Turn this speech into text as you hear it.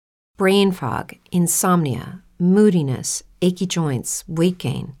brain fog, insomnia, moodiness, achy joints, weight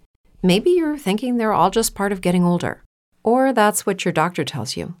gain. Maybe you're thinking they're all just part of getting older, or that's what your doctor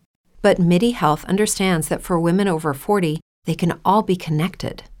tells you. But MIDI Health understands that for women over 40, they can all be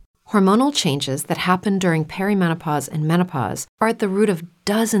connected. Hormonal changes that happen during perimenopause and menopause are at the root of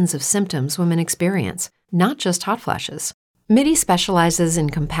dozens of symptoms women experience, not just hot flashes. MIDI specializes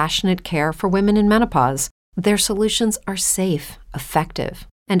in compassionate care for women in menopause. Their solutions are safe, effective,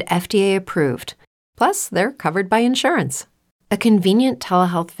 and FDA approved. Plus, they're covered by insurance. A convenient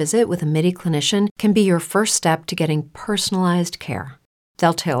telehealth visit with a MIDI clinician can be your first step to getting personalized care.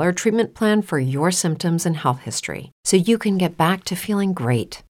 They'll tailor a treatment plan for your symptoms and health history so you can get back to feeling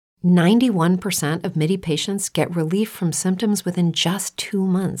great. 91% of MIDI patients get relief from symptoms within just 2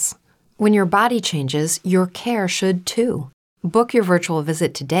 months. When your body changes, your care should too. Book your virtual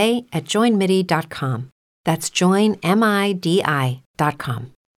visit today at joinmidi.com. That's joinmidi.com.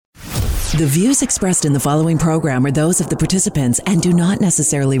 The views expressed in the following program are those of the participants and do not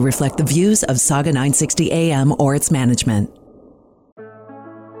necessarily reflect the views of Saga 960 AM or its management.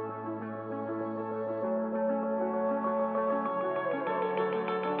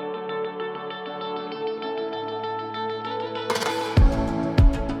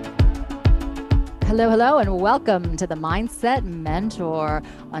 Hello, and welcome to the Mindset Mentor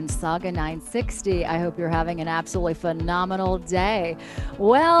on Saga 960. I hope you're having an absolutely phenomenal day.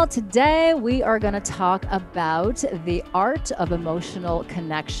 Well, today we are going to talk about the art of emotional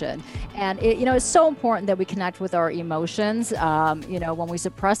connection. And it's so important that we connect with our emotions. When we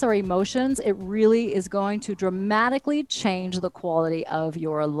suppress our emotions, it really is going to dramatically change the quality of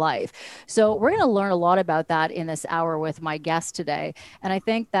your life. So we're going to learn a lot about that in this hour with my guest today. And I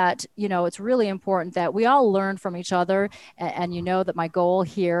think that, it's really important that we all learn from each other. And you know that my goal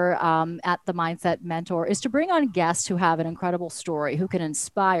here at the Mindset Mentor is to bring on guests who have an incredible story, who can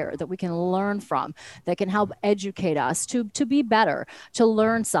inspire, that we can learn from, that can help educate us to be better, to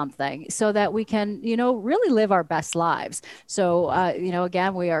learn something so that we can, really live our best lives. So,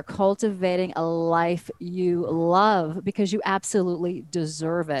 again, we are cultivating a life you love because you absolutely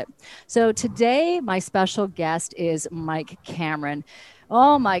deserve it. So today, my special guest is Mike Cameron.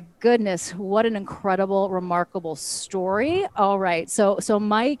 Oh my goodness, what an incredible, remarkable story. All right, so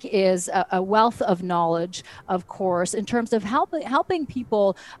Mike is a wealth of knowledge, of course, in terms of helping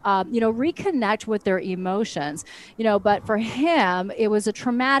people, reconnect with their emotions. But for him, it was a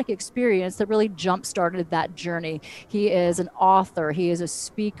traumatic experience that really jump-started that journey. He is an author, he is a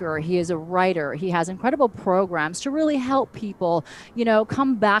speaker, he is a writer. He has incredible programs to really help people,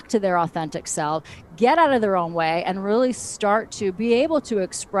 come back to their authentic self, get out of their own way, and really start to be able to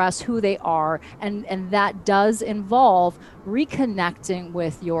express who they are. And that does involve reconnecting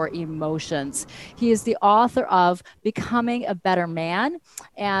with your emotions. He is the author of Becoming a Better Man.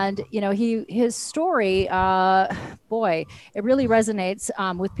 And, his story, it really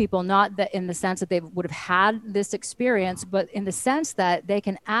resonates with people, not that in the sense that they would have had this experience, but in the sense that they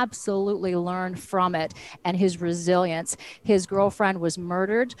can absolutely learn from it and his resilience. His girlfriend was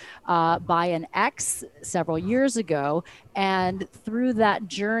murdered by an ex several years ago. And through that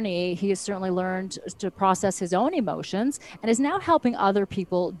journey, he has certainly learned to process his own emotions and is now helping other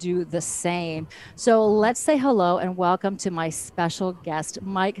people do the same. So let's say hello and welcome to my special guest,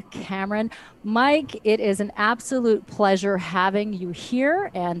 Mike Cameron. Mike, it is an absolute pleasure having you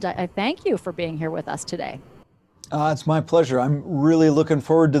here, and I thank you for being here with us today. It's my pleasure. I'm really looking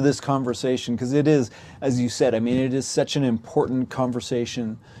forward to this conversation because it is, as you said, it is such an important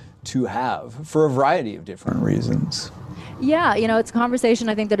conversation to have for a variety of different reasons. Yeah, it's a conversation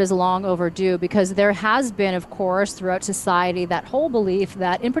I think that is long overdue because there has been, of course, throughout society, that whole belief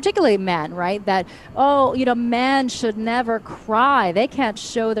that, in particularly men, right, that, men should never cry. They can't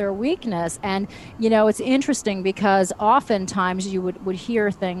show their weakness. And, it's interesting because oftentimes you would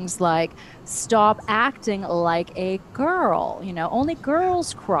hear things like, stop acting like a girl, only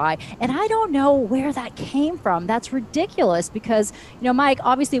girls cry. And I don't know where that came from. That's ridiculous because, Mike,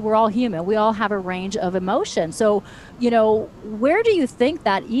 obviously we're all human. We all have a range of emotions. So, where do you think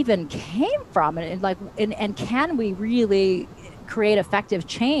that even came from? And can we really create effective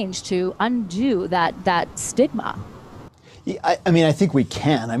change to undo that stigma? Yeah, I think we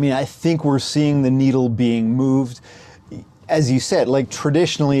can. I think we're seeing the needle being moved. As you said,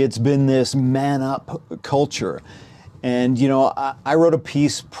 traditionally it's been this man up culture. And, I wrote a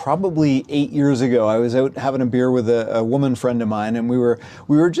piece probably 8 years ago. I was out having a beer with a woman friend of mine, and we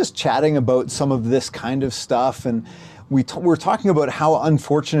were just chatting about some of this kind of stuff. And we're talking about how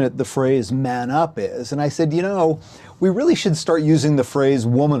unfortunate the phrase man up is. And I said, we really should start using the phrase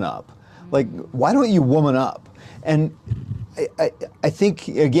woman up. Why don't you woman up? And I think,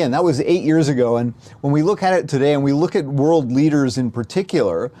 again, that was 8 years ago. And when we look at it today and we look at world leaders in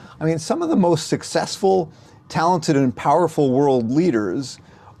particular, I mean, some of the most successful, talented, and powerful world leaders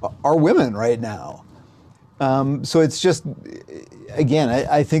are women right now. So it's just, again,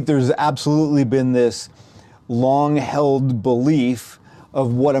 I think there's absolutely been this long-held belief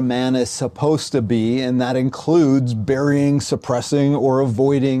of what a man is supposed to be, and that includes burying, suppressing, or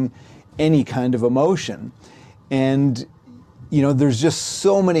avoiding any kind of emotion. And, you know, there's just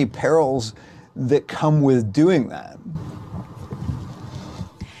so many perils that come with doing that.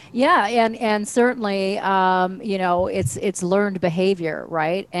 Yeah, and certainly, you know, it's learned behavior,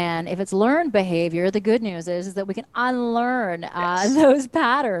 right? And if it's learned behavior, the good news is that we can unlearn those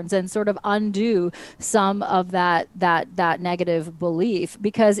patterns and sort of undo some of that negative belief,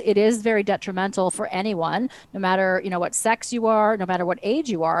 because it is very detrimental for anyone, no matter, you know, what sex you are, no matter what age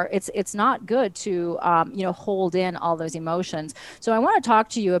you are. It's not good to you know, hold in all those emotions. So I want to talk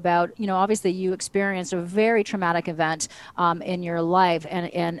to you about, you know, obviously you experienced a very traumatic event in your life,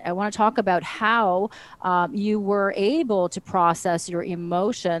 and I want to talk about how you were able to process your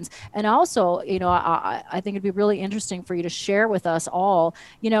emotions. And also, you know, I think it'd be really interesting for you to share with us all,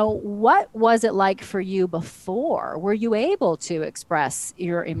 you know, what was it like for you before? Were you able to express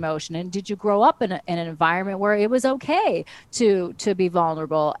your emotion? And did you grow up in an environment where it was okay to be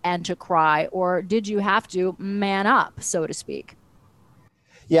vulnerable and to cry? Or did you have to man up, so to speak?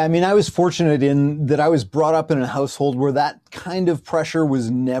 Yeah, I mean, I was fortunate in that I was brought up in a household where that kind of pressure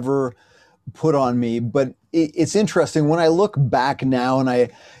was never put on me. But it's interesting when I look back now, and I,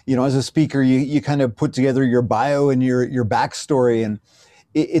 you know, as a speaker, you kind of put together your bio and your backstory. And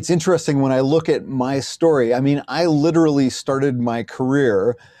it's interesting when I look at my story. I mean, I literally started my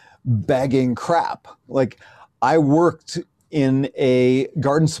career bagging crap. Like, I worked in a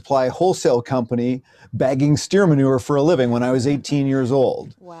garden supply wholesale company bagging steer manure for a living when I was 18 years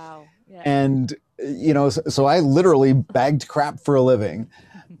old. Wow. Yeah. And, you know, so I literally bagged crap for a living.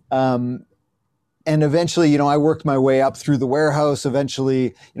 And eventually, you know, I worked my way up through the warehouse. Eventually,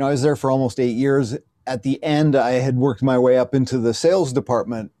 you know, I was there for almost 8 years. At the end, I had worked my way up into the sales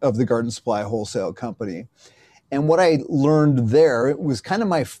department of the garden supply wholesale company. And what I learned there, it was kind of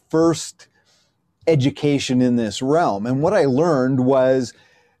my first education in this realm. And what I learned was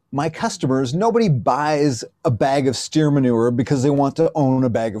my customers, nobody buys a bag of steer manure because they want to own a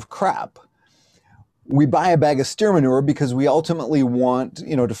bag of crap. We buy a bag of steer manure because we ultimately want,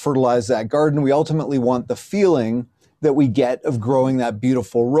 you know, to fertilize that garden. We ultimately want the feeling that we get of growing that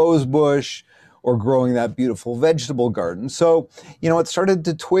beautiful rose bush or growing that beautiful vegetable garden. So, you know, it started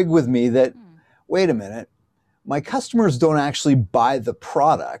to twig with me that, wait a minute, my customers don't actually buy the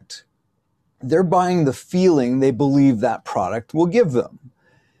product. They're buying the feeling they believe that product will give them.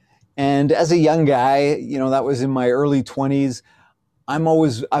 And as a young guy, you know, that was in my early 20s, I've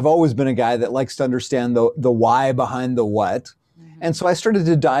always been a guy that likes to understand the why behind the what. Mm-hmm. And so I started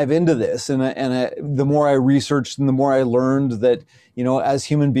to dive into this, and the more I researched and the more I learned that, you know, as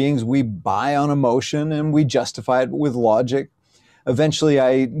human beings, we buy on emotion and we justify it with logic. Eventually,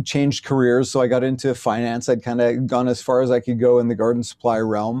 I changed careers, so I got into finance. I'd kind of gone as far as I could go in the garden supply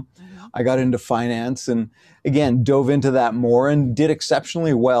realm. Mm-hmm. I got into finance and, again, dove into that more and did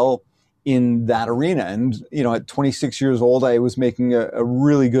exceptionally well in that arena. And, you know, at 26 years old, I was making a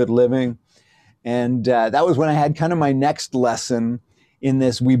really good living. And that was when I had kind of my next lesson in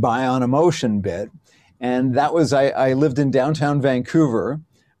this we buy on emotion bit. And that was, I lived in downtown Vancouver,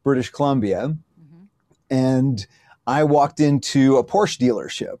 British Columbia, mm-hmm. and I walked into a Porsche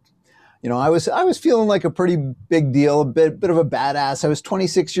dealership. You know, I was feeling like a pretty big deal, a bit of a badass. I was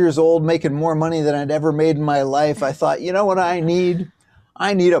 26 years old, making more money than I'd ever made in my life. I thought, you know what I need?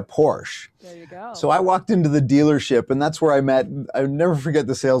 I need a Porsche. There you go. So I walked into the dealership, and that's where I met, I'll never forget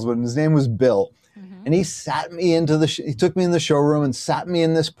the salesman. His name was Bill. Mm-hmm. And he sat me he took me in the showroom and sat me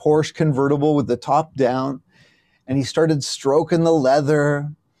in this Porsche convertible with the top down. And he started stroking the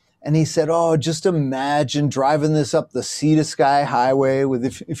leather. And he said, oh, just imagine driving this up the Sea to Sky Highway.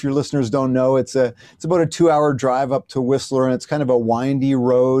 If your listeners don't know, it's about a 2-hour drive up to Whistler, and it's kind of a windy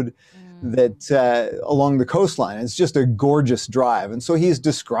road that along the coastline. It's just a gorgeous drive. And so he's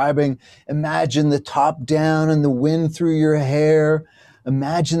describing, imagine the top down and the wind through your hair.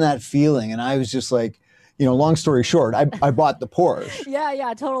 Imagine that feeling. And I was just like, you know, long story short, I bought the Porsche.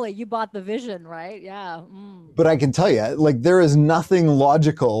 Yeah, totally. You bought the vision, right? Yeah. Mm. But I can tell you, like, there is nothing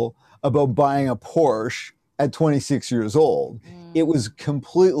logical about buying a Porsche at 26 years old. It was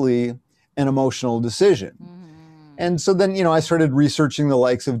completely an emotional decision. And so then, you know, I started researching the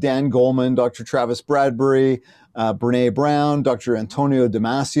likes of Dan Goleman, Dr. Travis Bradbury, Brene Brown, Dr. Antonio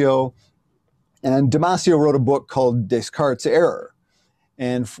Damasio. And Damasio wrote a book called Descartes' Error.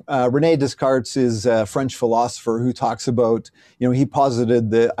 And René Descartes is a French philosopher who talks about, he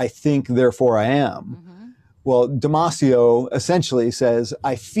posited the I think, therefore I am. Mm-hmm. Well, Damasio essentially says,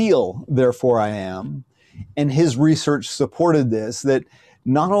 I feel, therefore I am. And his research supported this, that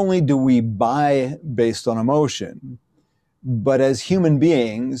not only do we buy based on emotion, but as human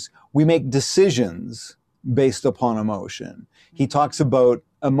beings, we make decisions based upon emotion. He talks about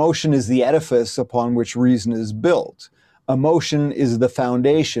emotion is the edifice upon which reason is built. Emotion is the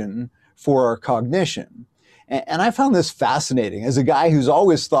foundation for our cognition. And I found this fascinating as a guy who's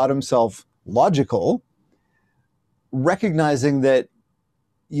always thought himself logical, recognizing that,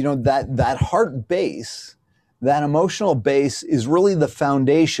 that heart base, that emotional base is really the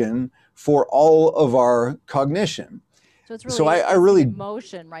foundation for all of our cognition. So it's really, I really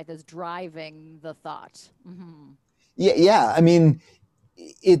emotion, right, that's driving the thought. Mm-hmm. Yeah. I mean,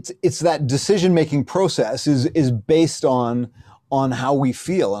 it's that decision-making process is based on how we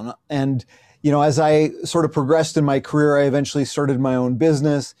feel. And as I sort of progressed in my career, I eventually started my own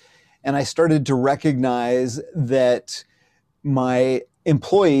business, and I started to recognize that my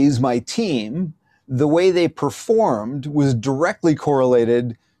employees, my team, the way they performed was directly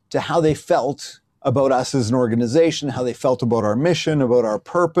correlated to how they felt about us as an organization, how they felt about our mission, about our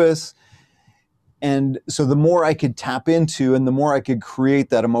purpose. And so the more I could tap into and the more I could create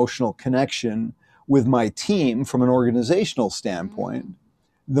that emotional connection with my team from an organizational standpoint,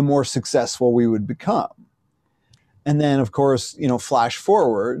 the more successful we would become. And then, of course, flash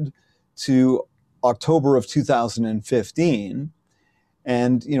forward to October of 2015.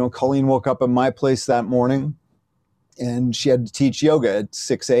 And, Colleen woke up at my place that morning and she had to teach yoga at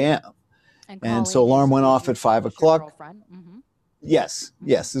 6 a.m. And so alarm went off at 5 o'clock. Mm-hmm. Yes,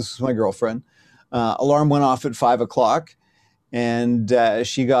 this was my girlfriend. Alarm went off at 5 o'clock, and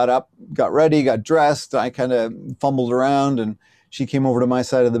she got up, got ready, got dressed. I kind of fumbled around, and she came over to my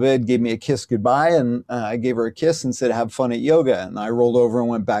side of the bed, gave me a kiss goodbye, and I gave her a kiss and said, have fun at yoga. And I rolled over and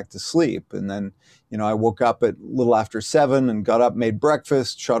went back to sleep. And then, I woke up at a little after 7 and got up, made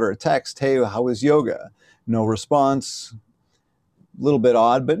breakfast, shot her a text, hey, how was yoga? No response. A little bit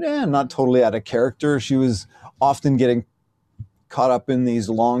odd, but not totally out of character. She was often getting caught up in these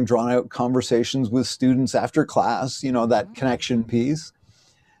long, drawn-out conversations with students after class, that connection piece.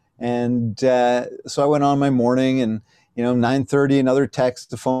 And so I went on my morning, and 9:30, another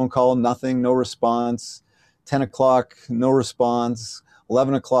text, a phone call, nothing, no response. 10 o'clock, no response.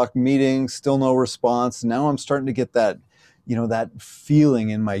 11 o'clock meeting, still no response. Now I'm starting to get that, that feeling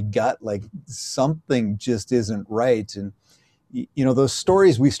in my gut, like something just isn't right. And, those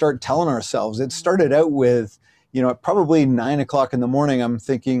stories we start telling ourselves, it started out with, at probably 9 o'clock in the morning, I'm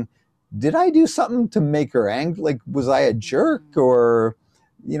thinking, did I do something to make her angry? Like, was I a jerk, or,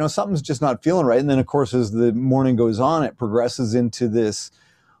 something's just not feeling right. And then, of course, as the morning goes on, it progresses into this,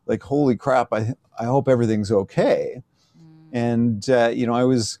 like, holy crap, I hope everything's okay. And, I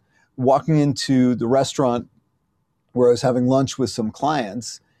was walking into the restaurant where I was having lunch with some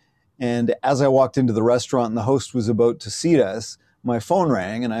clients. And as I walked into the restaurant and the host was about to seat us, my phone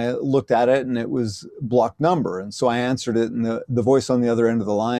rang and I looked at it and it was blocked number. And so I answered it, and the voice on the other end of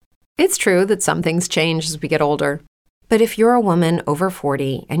the line. It's true that some things change as we get older. But if you're a woman over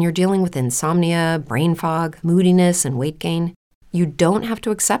 40 and you're dealing with insomnia, brain fog, moodiness, and weight gain, you don't have to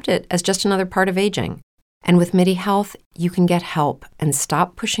accept it as just another part of aging. And with MIDI Health, you can get help and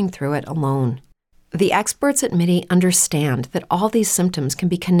stop pushing through it alone. The experts at MIDI understand that all these symptoms can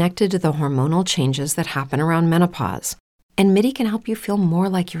be connected to the hormonal changes that happen around menopause, and MIDI can help you feel more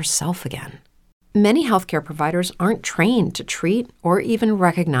like yourself again. Many healthcare providers aren't trained to treat or even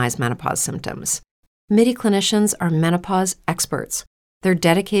recognize menopause symptoms. MIDI clinicians are menopause experts. They're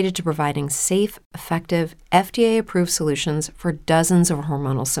dedicated to providing safe, effective, FDA-approved solutions for dozens of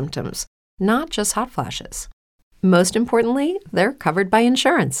hormonal symptoms, not just hot flashes. Most importantly, they're covered by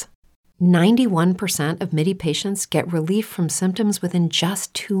insurance. 91% of MIDI patients get relief from symptoms within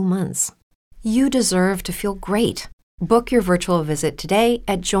just 2 months. You deserve to feel great. Book your virtual visit today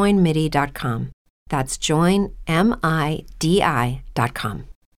at joinmidi.com. That's joinmidi.com.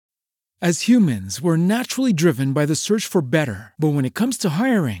 As humans, we're naturally driven by the search for better. But when it comes to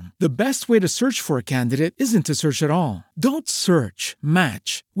hiring, the best way to search for a candidate isn't to search at all. Don't search,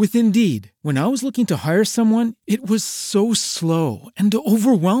 match with Indeed. When I was looking to hire someone, it was so slow and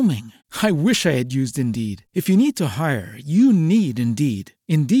overwhelming. I wish I had used Indeed. If you need to hire, you need Indeed.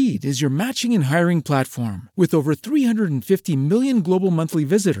 Indeed is your matching and hiring platform with over 350 million global monthly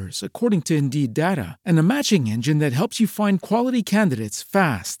visitors, according to Indeed data, and a matching engine that helps you find quality candidates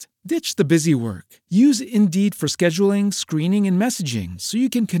fast. Ditch the busy work. Use Indeed for scheduling, screening, and messaging so you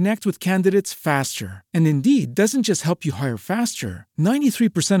can connect with candidates faster. And Indeed doesn't just help you hire faster.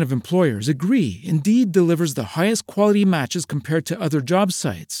 93% of employers agree Indeed delivers the highest quality matches compared to other job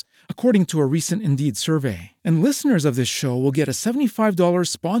sites, according to a recent Indeed survey. And listeners of this show will get a $75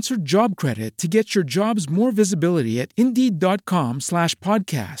 sponsored job credit to get your jobs more visibility at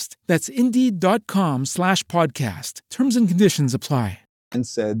Indeed.com/podcast. That's Indeed.com/podcast. Terms and conditions apply. And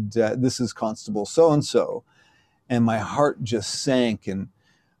said, this is Constable so-and-so. And my heart just sank. And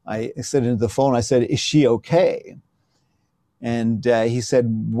I said into the phone, I said, is she okay? And he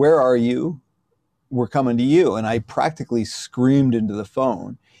said, where are you? We're coming to you. And I practically screamed into the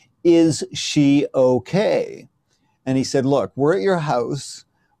phone, is she okay? And he said, look, we're at your house.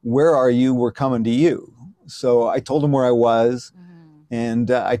 Where are you? We're coming to you. So I told him where I was.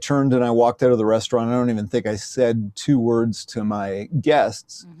 And I turned and I walked out of the restaurant. I don't even think I said 2 words to my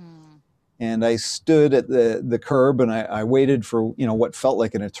guests. And I stood at the curb and I waited for, what felt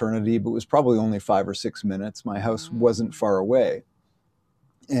like an eternity, but was probably only 5 or 6 minutes. My house wasn't far away.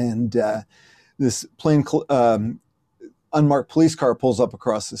 And this unmarked police car pulls up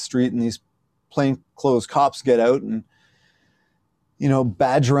across the street, and these plainclothes cops get out and,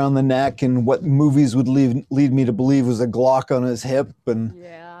 badge around the neck, and what movies would lead me to believe was a Glock on his hip. And,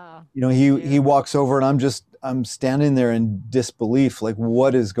 he walks over, and I'm standing there in disbelief, like,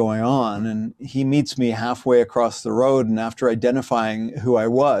 what is going on? And he meets me halfway across the road. And after identifying who I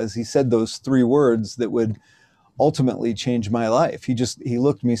was, he said those 3 words that would ultimately change my life. He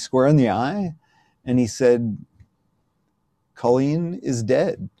looked me square in the eye and he said, Colleen is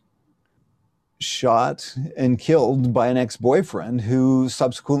dead. Shot and killed by an ex-boyfriend who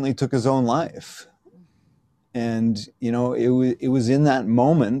subsequently took his own life. And, it was in that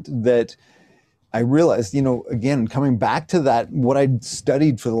moment that I realized, again, coming back to that, what I'd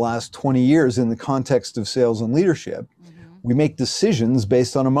studied for the last 20 years in the context of sales and leadership, we make decisions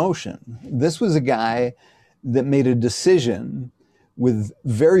based on emotion. This was a guy that made a decision with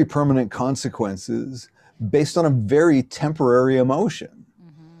very permanent consequences based on a very temporary emotion.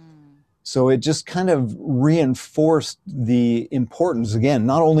 So it just kind of reinforced the importance, again,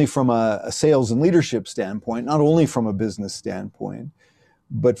 not only from a sales and leadership standpoint, not only from a business standpoint,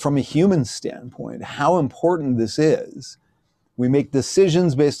 but from a human standpoint, how important this is. We make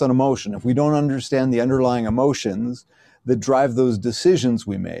decisions based on emotion. If we don't understand the underlying emotions that drive those decisions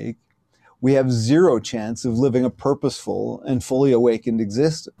we make, we have zero chance of living a purposeful and fully awakened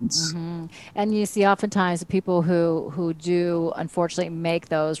existence. And you see oftentimes people who do unfortunately make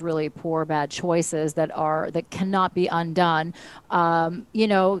those really poor, bad choices that cannot be undone,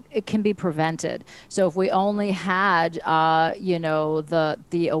 it can be prevented. So if we only had,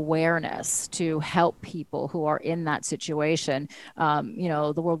 the awareness to help people who are in that situation,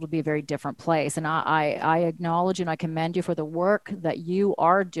 the world would be a very different place. And I acknowledge and I commend you for the work that you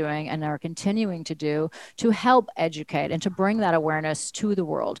are doing and are continuing to do to help educate and to bring that awareness to the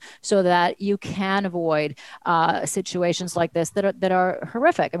world so that you can avoid situations like this that are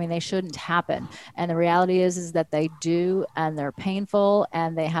horrific. I mean, they shouldn't happen. And the reality is that they do, and they're painful,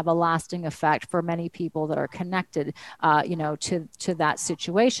 and they have a lasting effect for many people that are connected, to that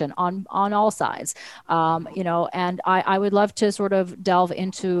situation on all sides. And I would love to sort of delve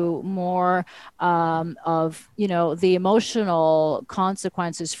into more of, the emotional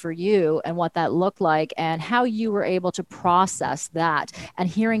consequences for you and what that looked like and how you were able to process that. And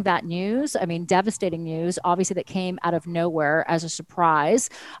hearing that news, I mean, devastating news, obviously, that came out of nowhere as a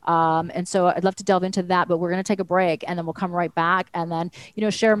surprise. And so I'd love to delve into that, but we're going to take a break and then we'll come right back and then,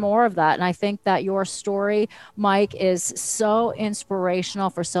 share more of that. And I think that your story, Mike, is so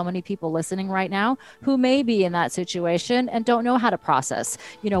inspirational for so many people listening right now who may be in that situation and don't know how to process,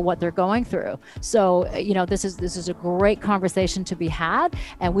 what they're going through. So, this is a great conversation to be had,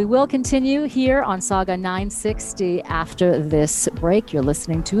 and we will continue here on Saga 960 after this break. You're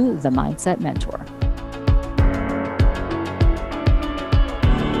listening to The Mindset Mentor.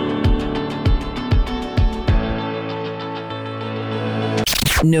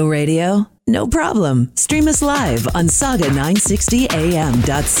 No radio? No problem. Stream us live on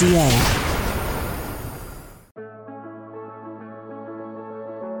saga960am.ca.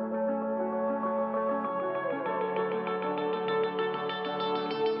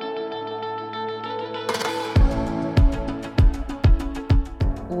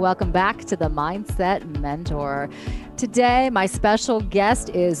 Welcome back to The Mindset Mentor. Today, my special guest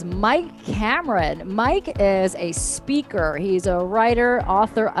is Mike Cameron. Mike is a speaker. He's a writer,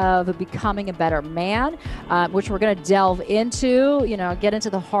 author of Becoming a Better Man, which we're going to delve into, get into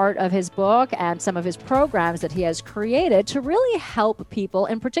the heart of his book and some of his programs that he has created to really help people,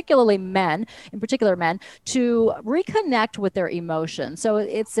 and particularly men, to reconnect with their emotions. So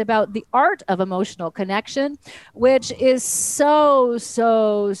it's about the art of emotional connection, which is so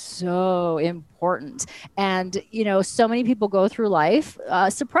important. And, so many people go through life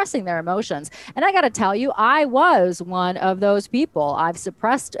suppressing their emotions. And I got to tell you, I was one of those people. I've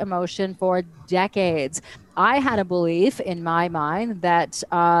suppressed emotion for decades. I had a belief in my mind that,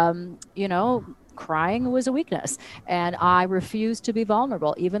 crying was a weakness, and I refused to be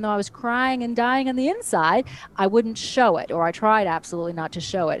vulnerable. Even though I was crying and dying on the inside, I wouldn't show it, or I tried absolutely not to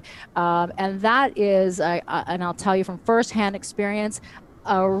show it. And that is, and I'll tell you from firsthand experience,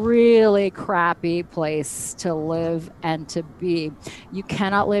 a really crappy place to live and to be. You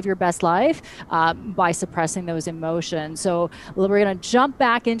cannot live your best life by suppressing those emotions. So we're going to jump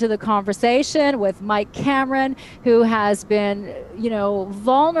back into the conversation with Mike Cameron, who has been,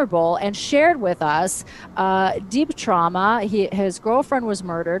 vulnerable and shared with us deep trauma. His girlfriend was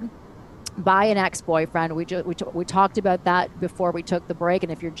murdered by an ex-boyfriend. We talked about that before we took the break.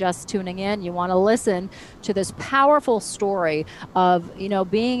 And if you're just tuning in, you want to listen to this powerful story of,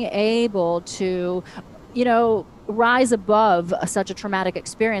 being able to, rise above such a traumatic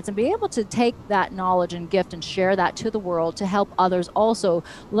experience and be able to take that knowledge and gift and share that to the world to help others also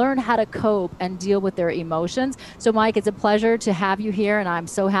learn how to cope and deal with their emotions. So Mike, it's a pleasure to have you here, and I'm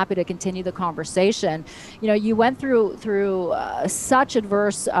so happy to continue the conversation. You went through such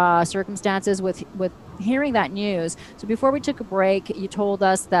adverse circumstances with hearing that news. So before we took a break, you told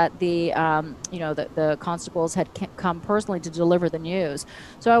us that the constables had come personally to deliver the news.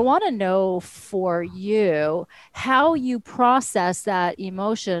 So I want to know for you how you process that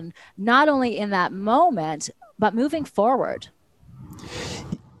emotion, not only in that moment, but moving forward.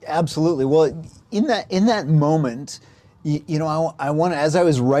 Absolutely. Well, in that moment, I want, as I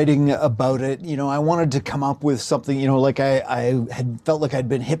was writing about it, I wanted to come up with something, like I had felt like I'd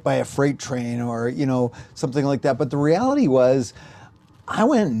been hit by a freight train or, something like that. But the reality was I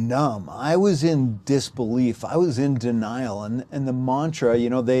went numb. I was in disbelief. I was in denial. And the mantra,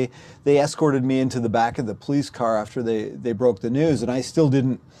 they escorted me into the back of the police car after they broke the news. And I still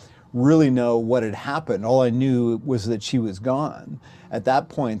didn't really know what had happened. All I knew was that she was gone at that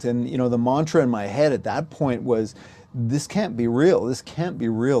point. And, the mantra in my head at that point was, this can't be real. This can't be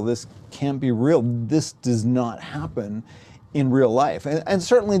real. This can't be real. This does not happen in real life. And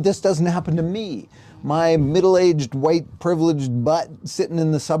certainly this doesn't happen to me. My middle-aged, white, privileged butt sitting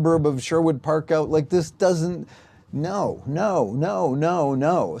in the suburb of Sherwood Park out like this doesn't, no.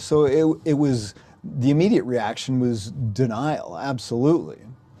 So it was, the immediate reaction was denial, absolutely.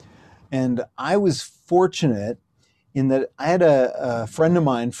 And I was fortunate in that I had a friend of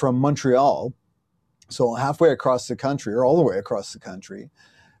mine from Montreal, so halfway across the country, or all the way across the country,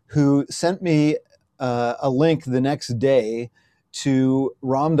 who sent me a link the next day to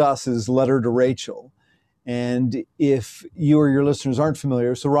Ram Dass's letter to Rachel. And if you or your listeners aren't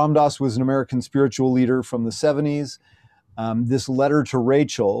familiar, so Ram Dass was an American spiritual leader from the 70s. This letter to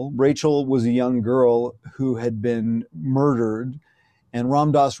Rachel was a young girl who had been murdered, and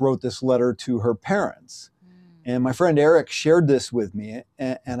Ram Dass wrote this letter to her parents. And my friend Eric shared this with me,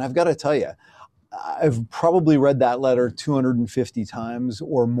 and I've got to tell you, I've probably read that letter 250 times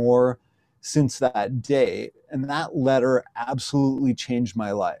or more since that day. And that letter absolutely changed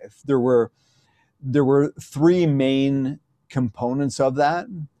my life. There were three main components of that.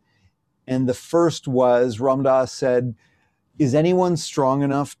 And the first was, Ram Dass said, "Is anyone strong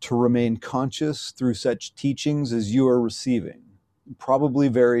enough to remain conscious through such teachings as you are receiving? Probably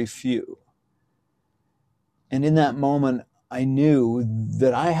very few." And in that moment, I knew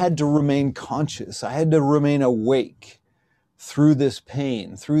that I had to remain conscious. I had to remain awake through this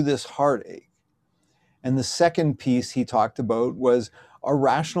pain, through this heartache. And the second piece he talked about was our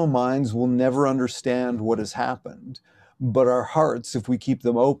rational minds will never understand what has happened, but our hearts, if we keep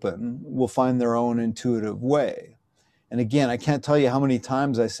them open, will find their own intuitive way. And again, I can't tell you how many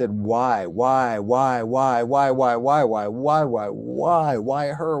times I said, why her, why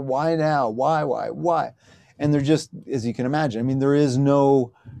now, why? And they're just, as you can imagine, there is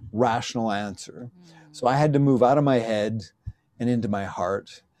no rational answer. So I had to move out of my head and into my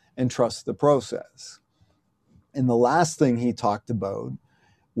heart and trust the process. And the last thing he talked about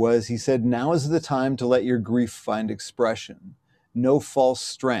was, he said, now is the time to let your grief find expression. No false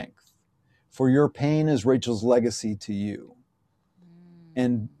strength, for your pain is Rachel's legacy to you.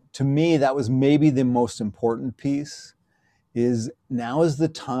 And to me, that was maybe the most important piece, is now is the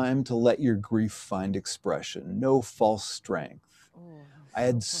time to let your grief find expression. No false strength. I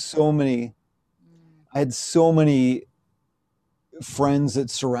had so many friends that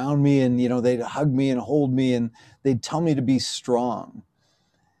surround me, and, they'd hug me and hold me, and they'd tell me to be strong.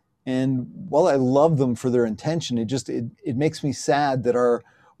 And while I love them for their intention, it makes me sad that our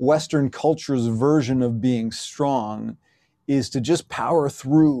Western culture's version of being strong is to just power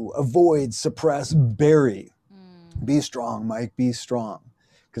through, avoid, suppress, bury. Be strong, Mike, be strong.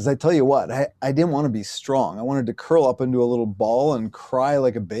 Because I tell you what, I didn't want to be strong. I wanted to curl up into a little ball and cry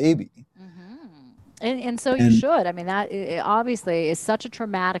like a baby. And so you should. I mean, that obviously is such a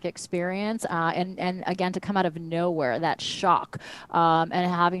traumatic experience. And again, to come out of nowhere, that shock, and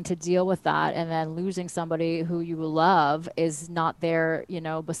having to deal with that, and then losing somebody who you love is not there,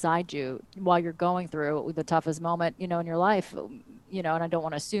 beside you while you're going through the toughest moment, in your life. And I don't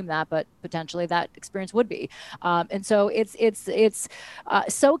want to assume that, but potentially that experience would be. And so it's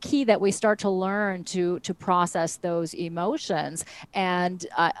so key that we start to learn to process those emotions. And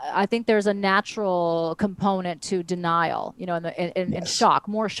I think there's a natural component to denial, and shock,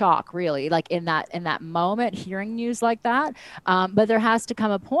 more shock, really, like in that moment, hearing news like that. But there has to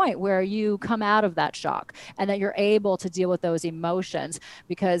come a point where you come out of that shock and that you're able to deal with those emotions,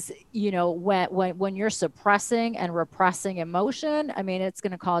 because, when you're suppressing and repressing emotion, I mean, it's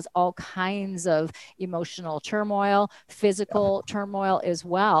going to cause all kinds of emotional turmoil, physical turmoil as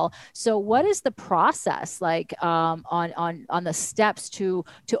well. So what is the process like on the steps to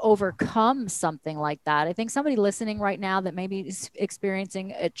overcome something like that? I think somebody listening right now that maybe is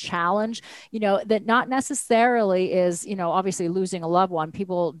experiencing a challenge, that not necessarily is, obviously losing a loved one.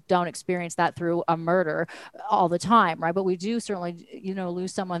 People don't experience that through a murder all the time, right? But we do certainly,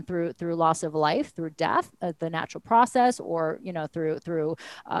 lose someone through loss of life, through death, the natural process, or, through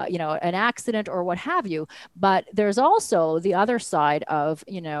an accident or what have you. But there's also the other side of,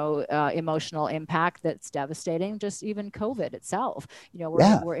 emotional impact that's devastating, just even COVID itself.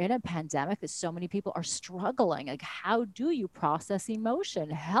 We're in a pandemic that so many people are struggling. Like, how do you process emotion?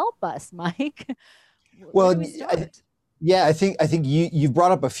 Help us, Mike. Well, I think you've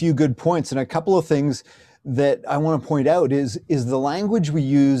brought up a few good points, and a couple of things that I want to point out is the language we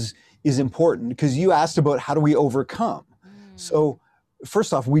use is important, because you asked about how do we overcome. So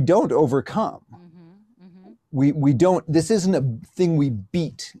first off, we don't overcome. We don't, this isn't a thing we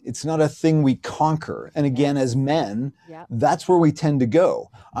beat. It's not a thing we conquer. And again, as men, that's where we tend to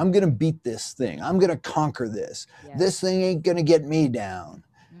go. I'm going to beat this thing. I'm going to conquer this. This thing ain't going to get me down.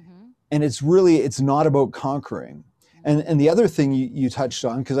 And it's not about conquering. And the other thing you touched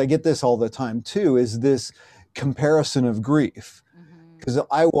on, because I get this all the time too, is this comparison of grief. Because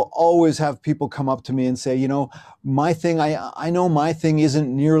I will always have people come up to me and say, my thing, I know my thing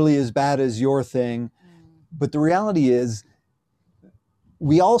isn't nearly as bad as your thing. But the reality is,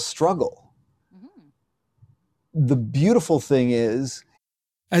 we all struggle. The beautiful thing is,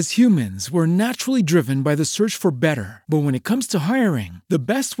 as humans, we're naturally driven by the search for better. But when it comes to hiring, the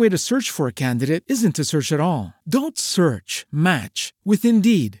best way to search for a candidate isn't to search at all. Don't search, match with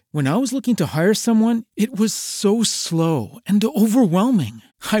Indeed. When I was looking to hire someone, it was so slow and overwhelming.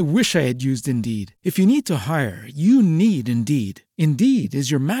 I wish I had used Indeed. If you need to hire, you need Indeed. Indeed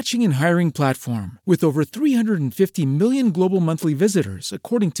is your matching and hiring platform with over 350 million global monthly visitors,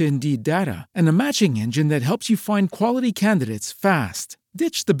 according to Indeed data, and a matching engine that helps you find quality candidates fast.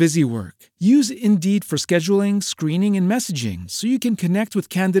 Ditch the busy work. Use Indeed for scheduling, screening, and messaging so you can connect with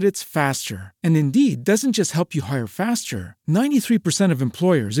candidates faster. And Indeed doesn't just help you hire faster. 93% of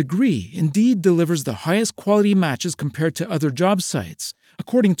employers agree Indeed delivers the highest quality matches compared to other job sites,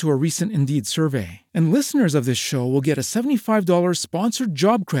 according to a recent Indeed survey. And listeners of this show will get a $75 sponsored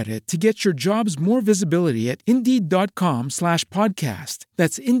job credit to get your jobs more visibility at Indeed.com/podcast.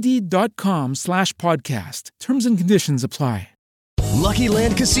 That's Indeed.com/podcast. Terms and conditions apply. Lucky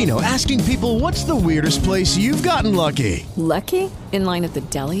Land Casino, asking people, what's the weirdest place you've gotten lucky? Lucky? In line at the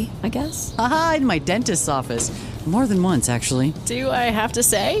deli, I guess? Aha, in my dentist's office. More than once, actually. Do I have to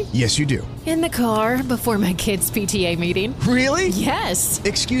say? Yes, you do. In the car before my kids' PTA meeting. Really? Yes.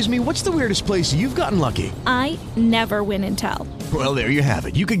 Excuse me, what's the weirdest place you've gotten lucky? I never win and tell. Well, there you have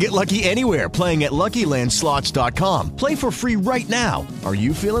it. You can get lucky anywhere, playing at LuckyLandSlots.com. Play for free right now. Are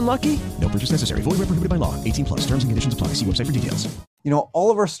you feeling lucky? No purchase necessary. Void where prohibited by law. 18+. Terms and conditions apply. See website for details. All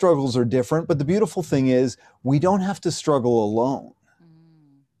of our struggles are different, but the beautiful thing is we don't have to struggle alone.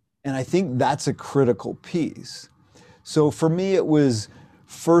 And I think that's a critical piece. So for me, it was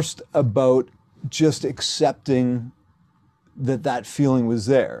first about just accepting that feeling was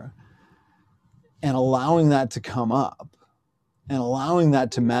there and allowing that to come up and allowing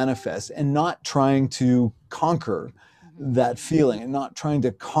that to manifest and not trying to conquer that feeling and not trying to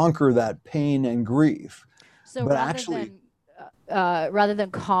conquer that pain and grief. So but actually, rather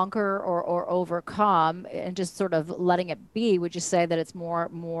than conquer or overcome and just sort of letting it be, would you say that it's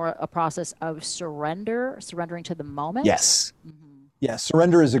more a process of surrendering to the moment? yes. Yeah,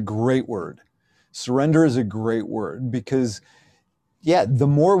 surrender is a great word. Surrender is a great word because, yeah, the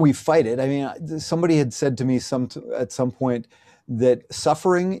more we fight it, I mean, somebody had said to me at some point that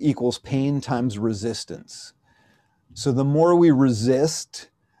suffering equals pain times resistance. So the more we resist,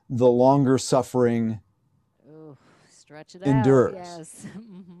 the longer suffering stretch it endures. out. Yes.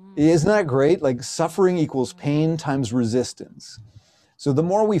 Isn't that great? Like suffering equals pain times resistance. So the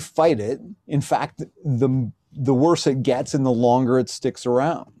more we fight it, in fact, the worse it gets and the longer it sticks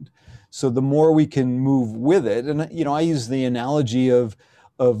around. So the more we can move with it, and I use the analogy of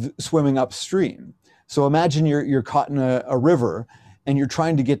swimming upstream. So imagine you're caught in a river and you're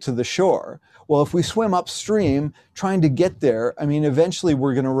trying to get to the shore. Well, if we swim upstream, trying to get there, I mean, eventually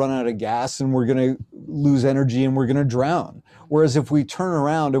we're going to run out of gas and we're going to lose energy and we're going to drown. Whereas if we turn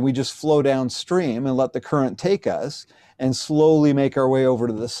around and we just flow downstream and let the current take us and slowly make our way over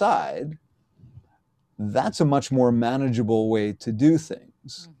to the side, that's a much more manageable way to do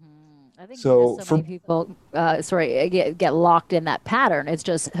things. I think so many people get locked in that pattern. It's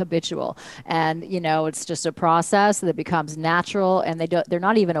just habitual, and it's just a process that becomes natural, and they're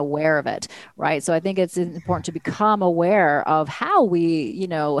not even aware of it, right? So I think it's important to become aware of how we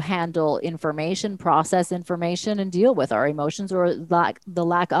handle information, process information, and deal with our emotions, or the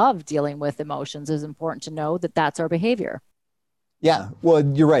lack of dealing with emotions is important to know that that's our behavior. Yeah, well,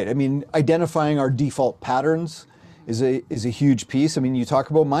 you're right. I mean, identifying our default patterns is a huge piece. I mean, you talk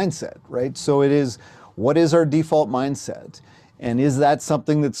about mindset, right? So it is, what is our default mindset? And is that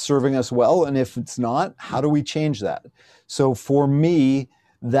something that's serving us well? And if it's not, how do we change that? So for me,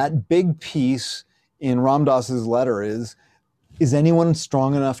 that big piece in Ram Dass's letter is anyone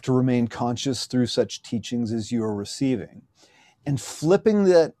strong enough to remain conscious through such teachings as you are receiving? And flipping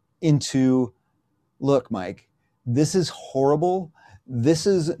that into, look, Mike, this is horrible. This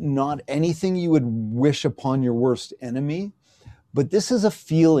is not anything you would wish upon your worst enemy, but this is a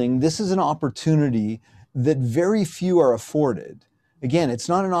feeling, this is an opportunity that very few are afforded. Again, it's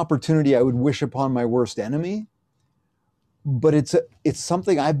not an opportunity I would wish upon my worst enemy, but it's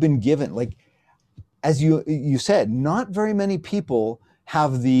something I've been given. Like, as you said, not very many people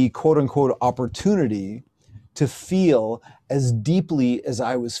have the quote unquote opportunity to feel as deeply as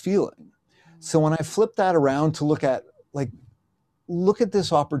I was feeling. So when I flip that around to look at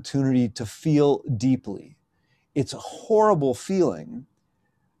this opportunity to feel deeply, it's a horrible feeling.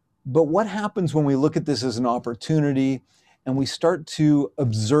 But what happens when we look at this as an opportunity and we start to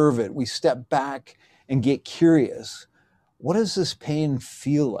observe it? We step back and get curious. What does this pain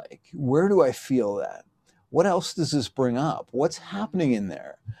feel like? Where do I feel that? What else does this bring up? What's happening in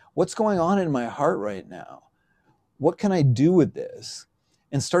there? What's going on in my heart right now? What can I do with this?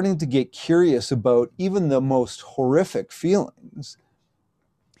 And starting to get curious about even the most horrific feelings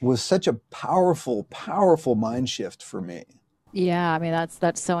was such a powerful, powerful mind shift for me. Yeah, I mean,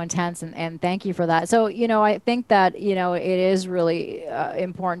 that's so intense, and thank you for that. So, I think that, it is really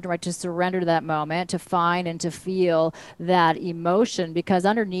important, right, to surrender to that moment, to find and to feel that emotion, because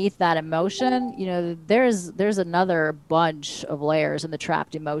underneath that emotion, there's another bunch of layers and the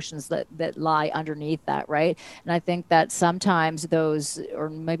trapped emotions that lie underneath that, right? And I think that sometimes those, or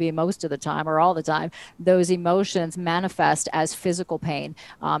maybe most of the time or all the time, those emotions manifest as physical pain,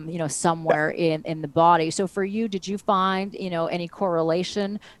 somewhere in the body. So for you, did you find, any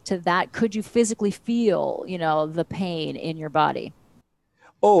correlation to that? Could you physically feel, the pain in your body?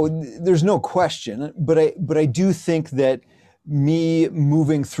 Oh, there's no question. But I do think that me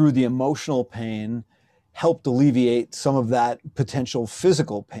moving through the emotional pain helped alleviate some of that potential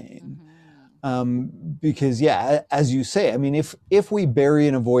physical pain. Because, yeah, as you say, I mean, if we bury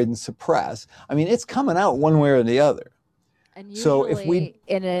and avoid and suppress, I mean, it's coming out one way or the other. And usually so if we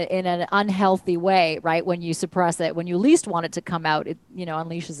in an unhealthy way, right? When you suppress it, when you least want it to come out, it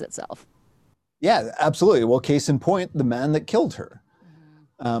unleashes itself. Yeah, absolutely. Well, case in point, the man that killed her.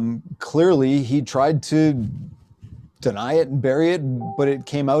 Clearly, he tried to deny it and bury it, but it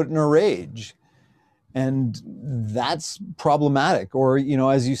came out in a rage. And that's problematic. Or,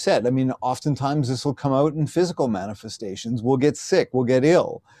 as you said, I mean, oftentimes this will come out in physical manifestations. We'll get sick, we'll get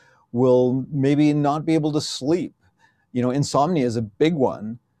ill, we'll maybe not be able to sleep. Insomnia is a big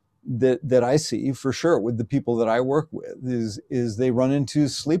one that I see for sure with the people that I work with is they run into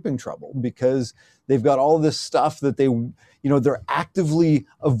sleeping trouble because they've got all this stuff that they're actively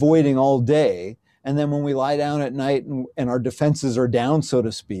avoiding all day. And then when we lie down at night and our defenses are down, so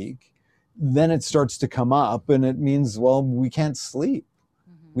to speak, then it starts to come up, and it means, well, we can't sleep.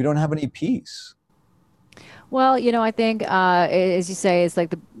 We don't have any peace. Well, I think, as you say, it's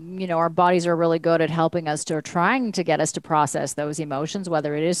like our bodies are really good at helping us to, or trying to get us to process those emotions,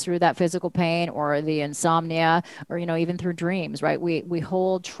 whether it is through that physical pain or the insomnia, or, even through dreams, right? We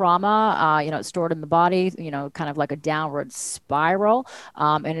hold trauma, it's stored in the body, kind of like a downward spiral,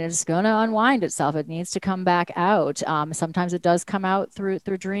 and it's going to unwind itself. It needs to come back out. Sometimes it does come out through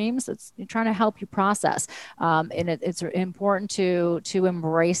dreams. It's trying to help you process. And it's important to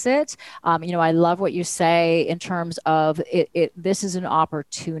embrace it. I love what you say in terms of this is an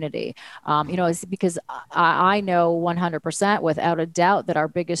opportunity. It's because I know 100% without a doubt that our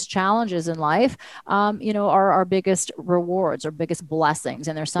biggest challenges in life, are our biggest rewards, our biggest blessings,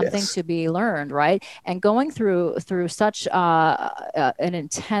 and there's something to be learned, right? And going through such an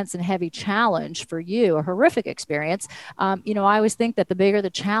intense and heavy challenge for you, a horrific experience, I always think that the bigger the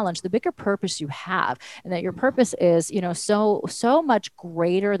challenge, the bigger purpose you have, and that your purpose is, so much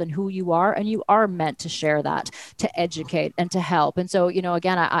greater than who you are, and you are meant to share that, to educate and to help. And so,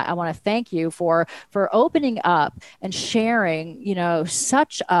 again, I want to thank you for opening up and sharing,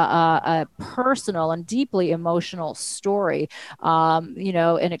 such a personal and deeply emotional story,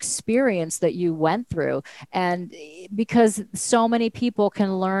 an experience that you went through. And because so many people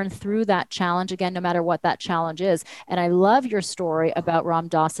can learn through that challenge, again, no matter what that challenge is. And I love your story about Ram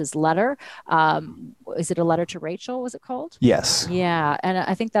Dass's letter. Is it a letter to Rachel, was it called? Yes. Yeah. And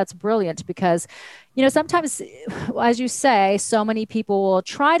I think that's brilliant because, sometimes, as you say, so many people will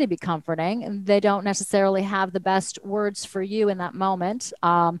try to be comforting and they don't necessarily have the best words for you in that moment.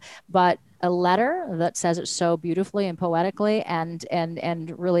 But a letter that says it so beautifully and poetically and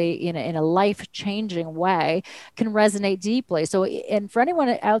really in a life-changing way can resonate deeply. So, and for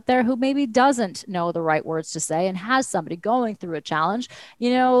anyone out there who maybe doesn't know the right words to say and has somebody going through a challenge,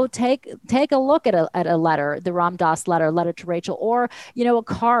 take a look at a letter, the Ram Dass letter to Rachel, or, a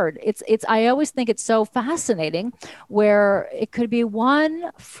card. I always think it's so fascinating where it could be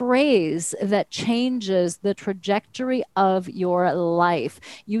one phrase that changes the trajectory of your life.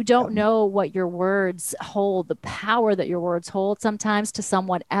 You don't know what your words hold, the power that your words hold sometimes to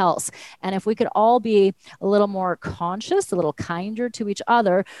someone else. And if we could all be a little more conscious, a little kinder to each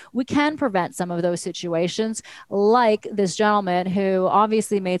other, we can prevent some of those situations, like this gentleman who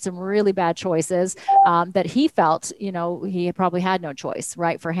obviously made some really bad choices that he felt, he probably had no choice,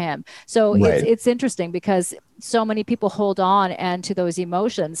 right, for him. So it's interesting because so many people hold on and to those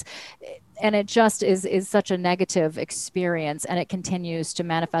emotions, and it just is such a negative experience, and it continues to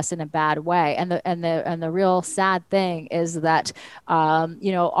manifest in a bad way. And the real sad thing is that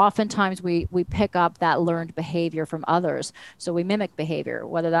oftentimes we pick up that learned behavior from others. So we mimic behavior,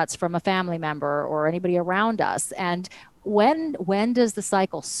 whether that's from a family member or anybody around us. And when does the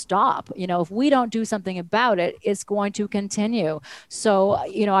cycle stop? If we don't do something about it, it's going to continue. So,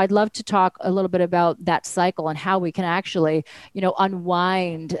 I'd love to talk a little bit about that cycle and how we can actually,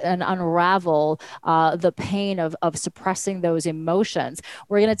 unwind and unravel the pain of suppressing those emotions.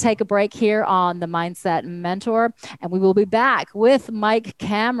 We're going to take a break here on the Mindset Mentor, and we will be back with Mike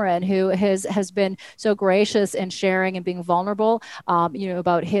Cameron, who has been so gracious in sharing and being vulnerable,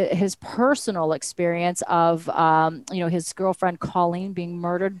 about his personal experience of, his girlfriend Colleen being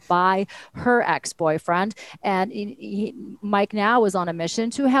murdered by her ex-boyfriend. And Mike now is on a mission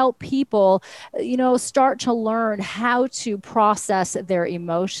to help people, start to learn how to process their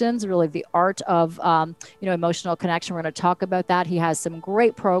emotions, really the art of, emotional connection. We're going to talk about that. He has some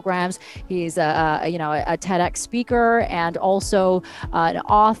great programs. He's a TEDx speaker and also an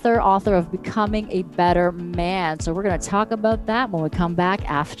author of Becoming a Better Man. So we're going to talk about that when we come back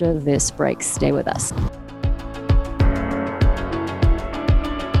after this break. Stay with us.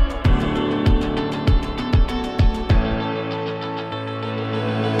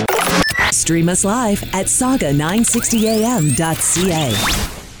 Stream us live at saga960am.ca.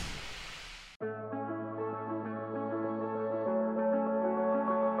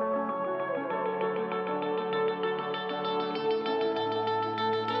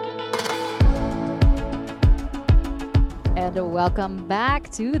 And welcome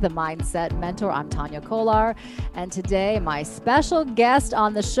back to the Mindset Mentor. I'm Tanya Kolar, and today my special guest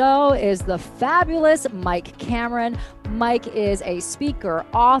on the show is the fabulous Mike Cameron. Mike is a speaker,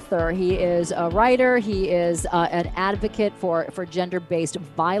 author. He is a writer. He is an advocate for gender-based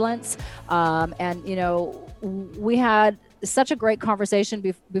violence. We had such a great conversation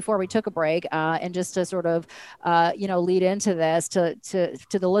before we took a break, and just to sort of, lead into this to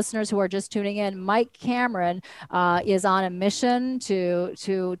the listeners who are just tuning in. Mike Cameron is on a mission to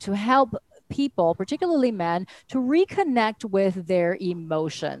help people, particularly men, to reconnect with their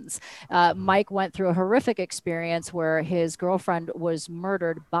emotions. Mike went through a horrific experience where his girlfriend was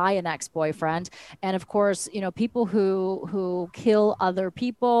murdered by an ex-boyfriend. And of course, people who kill other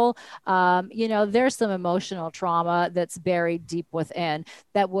people, there's some emotional trauma that's buried deep within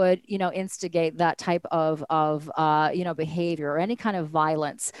that would, instigate that type of behavior or any kind of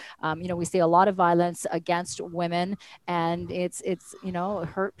violence. We see a lot of violence against women, and it's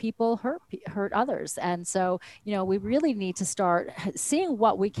hurt people hurt others. And so, we really need to start seeing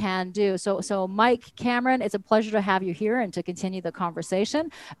what we can do. So Mike, Cameron, it's a pleasure to have you here and to continue the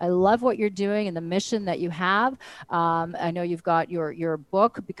conversation. I love what you're doing and the mission that you have. I know you've got your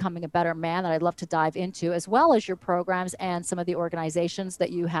book, Becoming a Better Man, that I'd love to dive into, as well as your programs and some of the organizations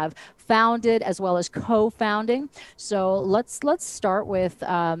that you have founded as well as co-founding. So let's start with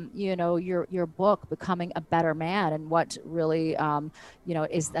your book, Becoming a Better Man, and what really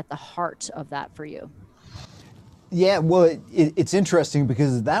is at the heart of that for you. Yeah, well, it's interesting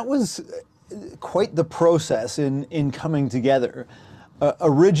because that was quite the process in coming together.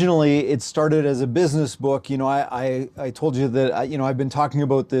 Originally, it started as a business book. I told you that I've been talking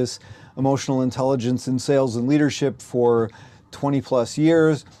about this emotional intelligence in sales and leadership for 20 plus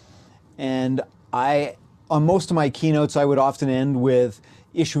years, and on most of my keynotes, I would often end with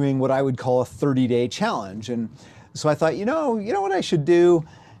issuing what I would call a 30-day challenge. And so I thought, you know what I should do?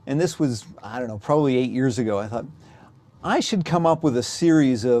 And this was, I don't know, probably 8 years ago. I thought I should come up with a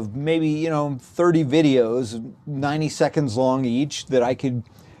series of maybe, 30 videos, 90 seconds long each, that I could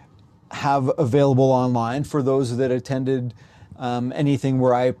have available online for those that attended anything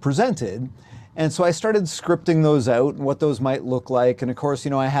where I presented. And so I started scripting those out and what those might look like. And of course,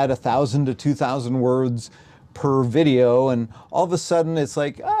 I had 1,000 to 2,000 words per video. And all of a sudden it's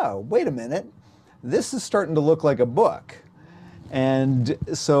like, oh, wait a minute, this is starting to look like a book. And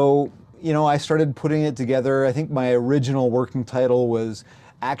so, I started putting it together. I think my original working title was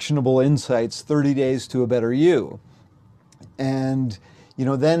Actionable Insights, 30 Days to a Better You. And,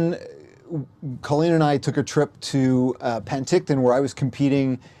 then Colleen and I took a trip to Penticton, where I was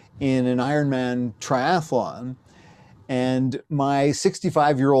competing in an Ironman triathlon. And my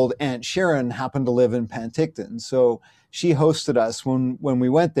 65-year-old Aunt Sharon happened to live in Penticton. So she hosted us when we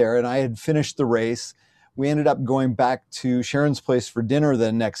went there, and I had finished the race. We ended up going back to Sharon's place for dinner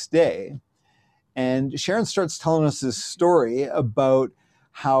the next day. And Sharon starts telling us this story about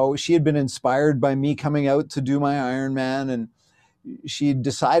how she had been inspired by me coming out to do my Ironman. And she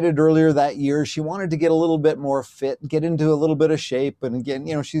decided earlier that year she wanted to get a little bit more fit, get into a little bit of shape. And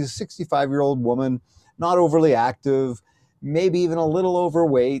again, she's a 65-year-old woman, not overly active, maybe even a little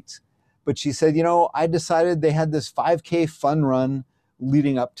overweight. But she said, I decided they had this 5K fun run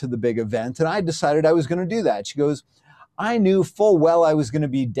leading up to the big event, and I decided I was going to do that. She goes, I knew full well I was going to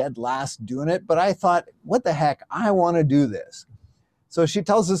be dead last doing it, but I thought, what the heck, I want to do this. So she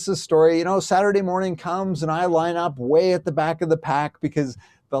tells us this story, Saturday morning comes and I line up way at the back of the pack because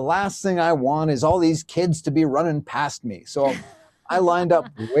the last thing I want is all these kids to be running past me. So I lined up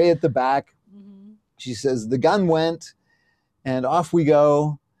way at the back. She says, the gun went and off we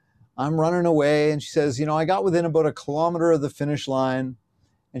go. I'm running away. And she says, I got within about 1 kilometer of the finish line.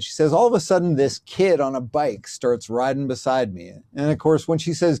 And she says, all of a sudden, this kid on a bike starts riding beside me. And of course, when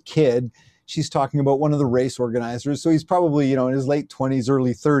she says kid, she's talking about one of the race organizers. So he's probably, in his late 20s,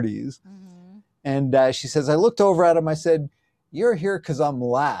 early 30s. Mm-hmm. And she says, I looked over at him. I said, you're here because I'm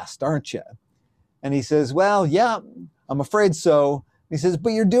last, aren't you? And he says, well, yeah, I'm afraid so. He says,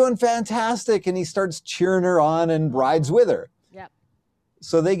 but you're doing fantastic. And he starts cheering her on and rides with her. Yep.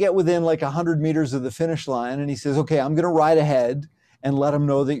 So they get within like 100 meters of the finish line. And he says, okay, I'm going to ride ahead and let them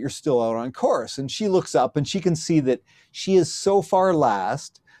know that you're still out on course. And she looks up and she can see that she is so far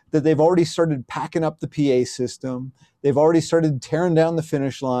last that they've already started packing up the PA system. They've already started tearing down the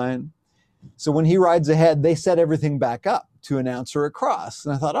finish line. So when he rides ahead, they set everything back up to announce her across.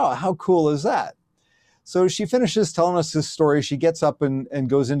 And I thought, oh, how cool is that? So she finishes telling us this story. She gets up and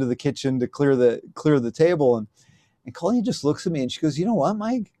goes into the kitchen to clear the table. And Colleen just looks at me and she goes, you know what,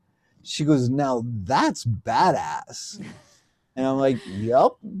 Mike? She goes, now that's badass. And I'm like,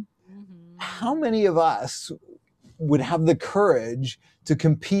 yep. Mm-hmm. How many of us would have the courage to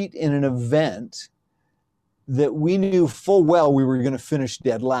compete in an event that we knew full well we were going to finish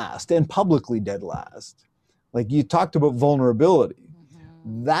dead last and publicly dead last? Like you talked about vulnerability. Mm-hmm.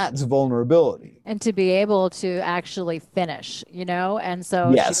 That's vulnerability. And to be able to actually finish, and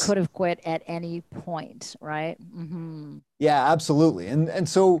so Yes. she could have quit at any point, right? Mm-hmm. Yeah, absolutely. And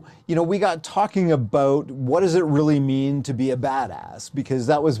so, we got talking about what does it really mean to be a badass? Because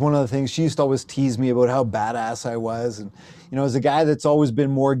that was one of the things she used to always tease me about how badass I was. And, as a guy that's always been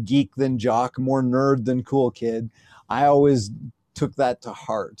more geek than jock, more nerd than cool kid, I always took that to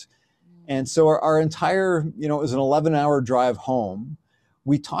heart. And so our entire, it was an 11-hour drive home.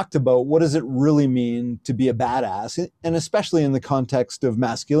 We talked about what does it really mean to be a badass, and especially in the context of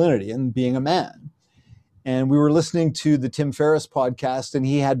masculinity and being a man. And we were listening to the Tim Ferriss podcast, and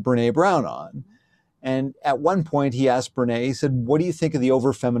he had Brene Brown on. And at one point he asked Brene, he said, what do you think of the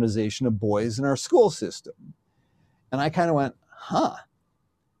over-feminization of boys in our school system? And I kind of went,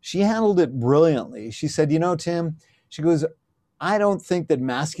 She handled it brilliantly. She said, Tim, she goes, I don't think that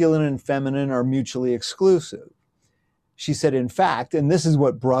masculine and feminine are mutually exclusive. She said, in fact, and this is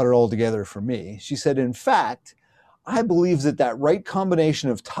what brought it all together for me. She said, in fact, I believe that right combination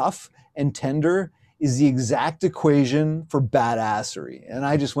of tough and tender is the exact equation for badassery. And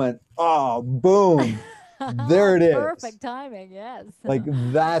I just went, oh, boom, there it is. Perfect timing, yes. Like,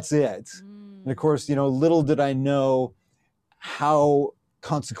 that's it. And of course, little did I know how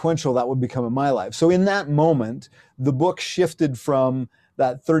consequential that would become in my life. So in that moment, the book shifted from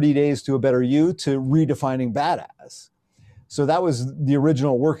that 30 Days to a Better You to Redefining Badass. So that was the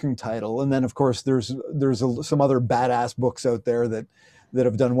original working title. And then, of course, there's some other badass books out there that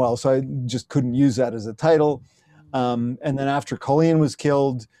have done well. So I just couldn't use that as a title. And then after Colleen was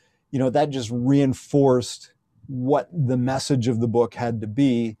killed, that just reinforced what the message of the book had to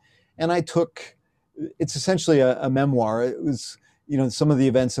be. And it's essentially a memoir. It was, some of the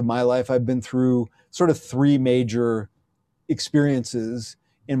events of my life. I've been through sort of 3 major experiences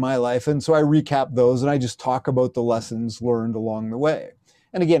in my life. And so I recap those and I just talk about the lessons learned along the way.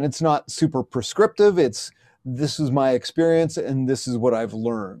 And again, it's not super prescriptive. This is my experience and this is what I've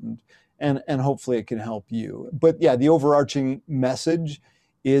learned. And hopefully it can help you. But yeah, the overarching message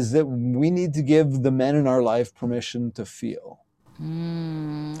is that we need to give the men in our life permission to feel.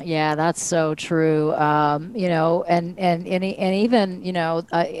 Yeah, that's so true. And even,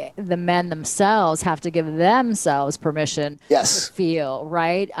 the men themselves have to give themselves permission to feel,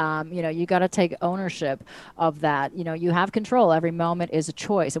 right? You got to take ownership of that. You have control. Every moment is a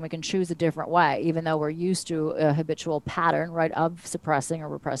choice and we can choose a different way, even though we're used to a habitual pattern, right, of suppressing or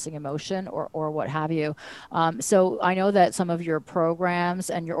repressing emotion or what have you. So I know that some of your programs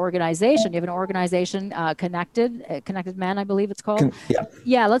and your organization, you have an organization, Connected Men, I believe it's called.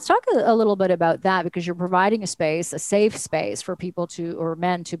 Yeah, let's talk a little bit about that, because you're providing a safe space for people or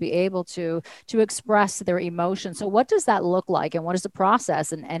men to be able to express their emotions. So what does that look like, and what is the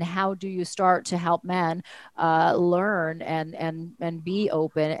process, and how do you start to help men learn and be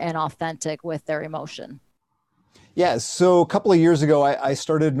open and authentic with their emotion? Yeah, so a couple of years ago, I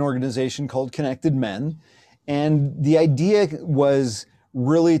started an organization called Connected Men, and the idea was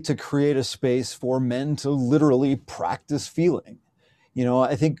really to create a space for men to literally practice feeling.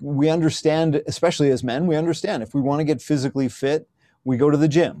 I think we understand, especially as men, we understand if we want to get physically fit, we go to the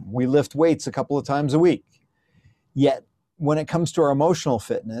gym, we lift weights a couple of times a week. Yet when it comes to our emotional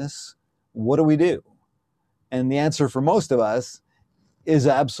fitness, what do? And the answer for most of us is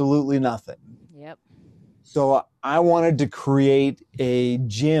absolutely nothing. Yep. So I wanted to create a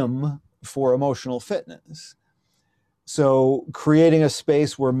gym for emotional fitness. So creating a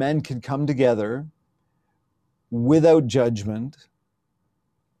space where men can come together without judgment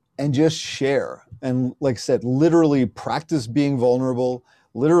and just share. And like I said, literally practice being vulnerable,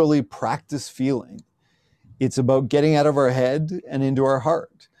 literally practice feeling. It's about getting out of our head and into our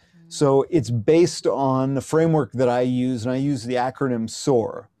heart. So it's based on the framework that I use, and I use the acronym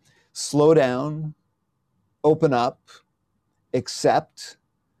SOAR. Slow down, open up, accept,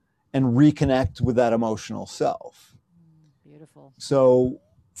 and reconnect with that emotional self. Beautiful. So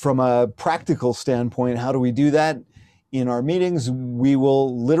from a practical standpoint, how do we do that? In our meetings, we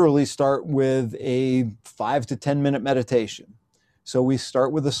will literally start with a 5 to 10 minute meditation. So we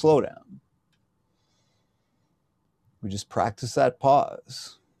start with a slowdown. We just practice that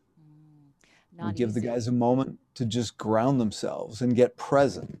pause. We give the guys a moment to just ground themselves and get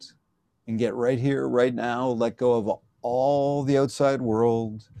present and get right here, right now, let go of all the outside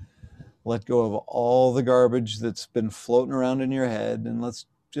world, let go of all the garbage that's been floating around in your head, and let's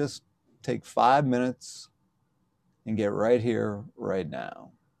just take 5 minutes and get right here, right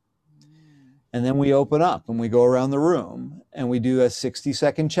now. And then we open up and we go around the room and we do a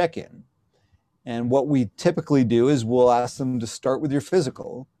 60-second check-in. And what we typically do is we'll ask them to start with your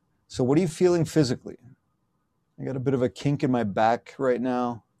physical. So what are you feeling physically? I got a bit of a kink in my back right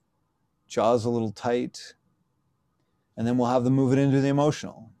now. Jaw's a little tight. And then we'll have them move it into the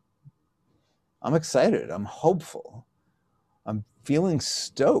emotional. I'm excited. I'm hopeful. I'm feeling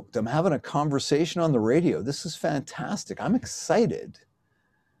stoked. I'm having a conversation on the radio. This is fantastic. I'm excited.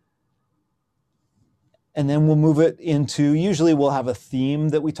 And then we'll move it into, usually we'll have a theme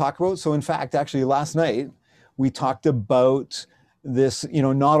that we talk about. So in fact, actually last night, we talked about this,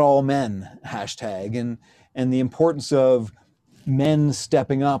 not all men hashtag and the importance of men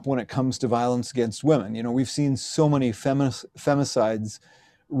stepping up when it comes to violence against women. We've seen so many femicides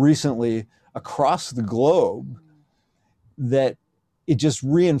recently across the globe that it just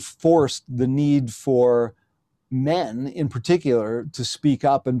reinforced the need for men in particular to speak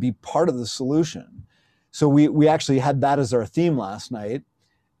up and be part of the solution. So we actually had that as our theme last night,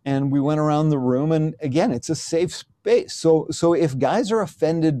 and we went around the room, and again, it's a safe space. So if guys are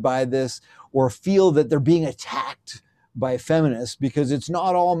offended by this or feel that they're being attacked by feminists because it's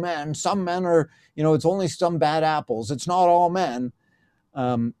not all men, some men are, it's only some bad apples, it's not all men,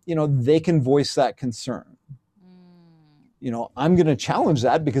 they can voice that concern. I'm going to challenge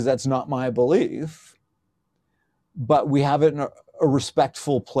that because that's not my belief, but we have it in a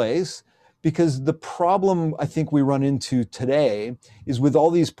respectful place, because the problem I think we run into today is with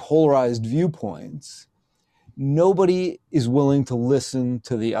all these polarized viewpoints, nobody is willing to listen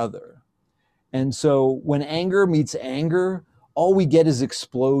to the other. And so when anger meets anger, all we get is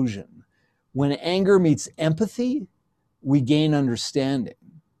explosion. When anger meets empathy, we gain understanding.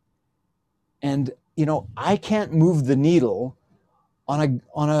 And, I can't move the needle on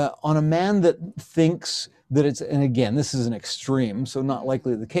a man that thinks that it's, and again, this is an extreme, so not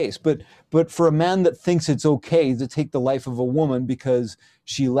likely the case, but for a man that thinks it's okay to take the life of a woman because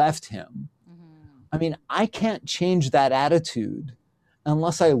she left him, I can't change that attitude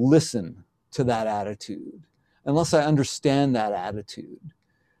unless I listen to that attitude, unless I understand that attitude.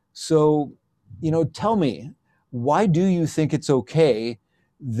 So, tell me, why do you think it's okay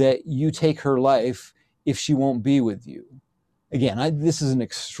that you take her life if she won't be with you? Again, this is an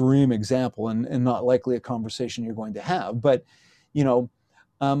extreme example and not likely a conversation you're going to have, but,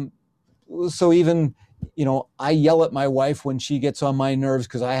 so even, I yell at my wife when she gets on my nerves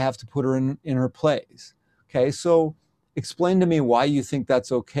because I have to put her in her place. Okay, so explain to me why you think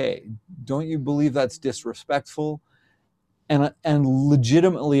that's okay. Don't you believe that's disrespectful? And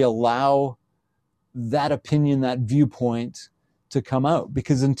legitimately allow that opinion, that viewpoint to come out.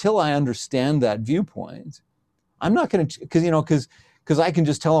 Because until I understand that viewpoint, I'm not going to, because I can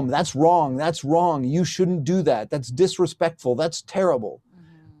just tell them, that's wrong, you shouldn't do that, that's disrespectful, that's terrible.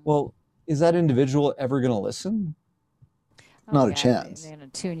 Well, is that individual ever going to listen? Not a chance. They're going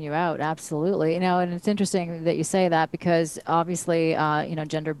to tune you out. Absolutely. And it's interesting that you say that, because obviously,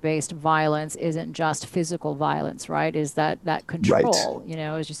 gender-based violence isn't just physical violence, right? Is that control, right.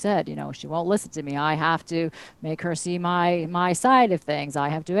 As you said, she won't listen to me. I have to make her see my side of things. I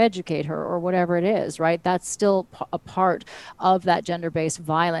have to educate her, or whatever it is, right? That's still a part of that gender-based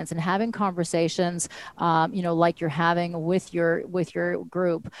violence. And having conversations, like you're having with your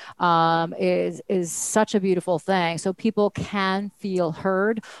group, is such a beautiful thing. So people can feel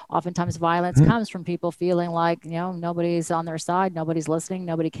heard. Oftentimes violence comes from people feeling like, nobody's on their side, nobody's listening,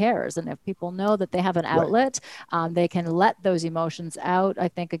 nobody cares. And if people know that they have an outlet, they can let those emotions out. I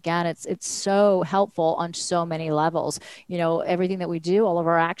think, again, it's so helpful on so many levels. Everything that we do, all of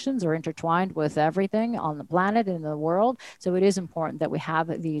our actions are intertwined with everything on the planet and in the world. So it is important that we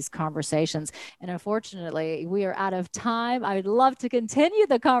have these conversations. And unfortunately, we are out of time. I would love to continue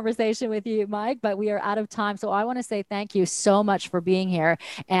the conversation with you, Mike, but we are out of time. So I want to say thank you so much for being here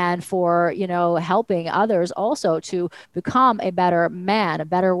and for, helping others also to become a better man, a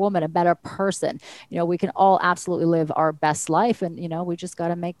better woman, a better person. We can all absolutely live our best life, and, we just got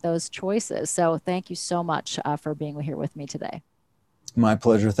to make those choices. So thank you so much for being here with me today. My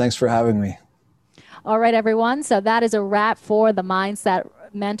pleasure. Thanks for having me. All right, everyone. So that is a wrap for the Mindset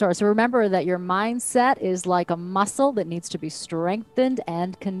Mentor. So remember that your mindset is like a muscle that needs to be strengthened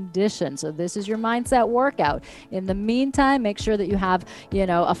and conditioned. So this is your mindset workout. In the meantime, make sure that you have,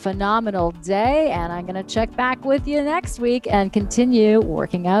 a phenomenal day. And I'm going to check back with you next week and continue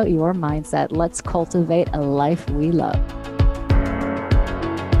working out your mindset. Let's cultivate a life we love.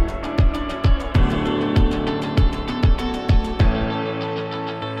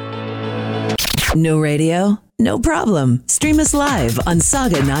 No radio? No problem. Stream us live on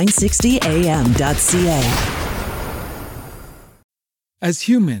saga960am.ca. As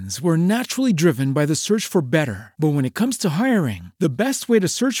humans, we're naturally driven by the search for better. But when it comes to hiring, the best way to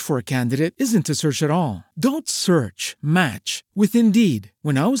search for a candidate isn't to search at all. Don't search, match with Indeed.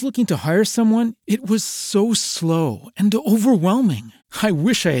 When I was looking to hire someone, it was so slow and overwhelming. I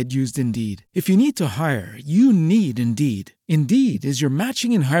wish I had used Indeed. If you need to hire, you need Indeed. Indeed is your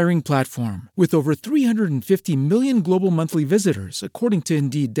matching and hiring platform with over 350 million global monthly visitors, according to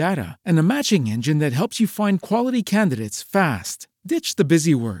Indeed data, and a matching engine that helps you find quality candidates fast. Ditch the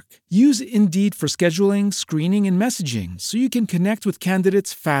busy work. Use Indeed for scheduling, screening, and messaging so you can connect with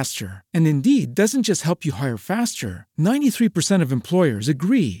candidates faster. And Indeed doesn't just help you hire faster. 93% of employers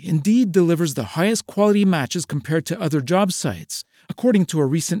agree Indeed delivers the highest quality matches compared to other job sites, according to a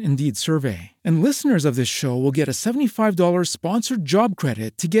recent Indeed survey. And listeners of this show will get a $75 sponsored job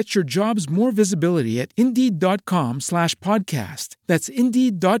credit to get your jobs more visibility at Indeed.com/podcast. That's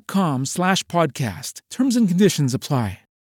Indeed.com/podcast. Terms and conditions apply.